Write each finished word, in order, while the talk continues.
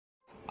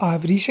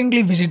I've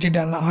recently visited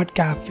an art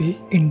cafe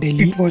in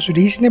Delhi. It was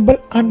reasonable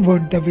and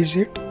worth the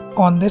visit.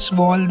 On this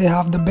wall they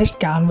have the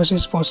best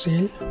canvases for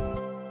sale.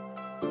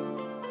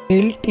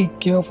 They'll take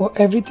care for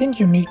everything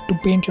you need to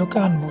paint your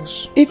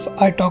canvas. If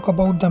I talk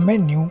about the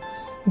menu,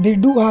 they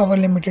do have a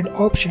limited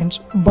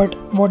options, but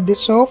what they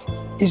serve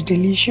is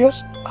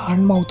delicious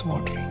and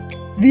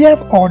mouth-watering. We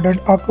have ordered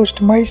a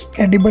customized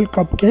edible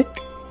cupcake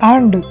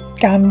and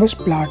canvas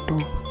platter.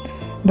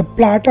 The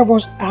platter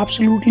was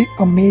absolutely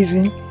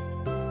amazing.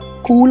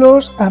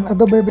 Coolers and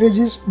other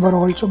beverages were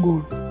also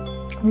good.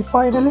 We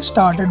finally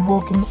started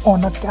working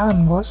on a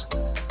canvas,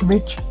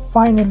 which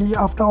finally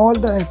after all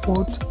the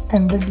efforts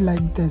ended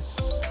like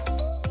this.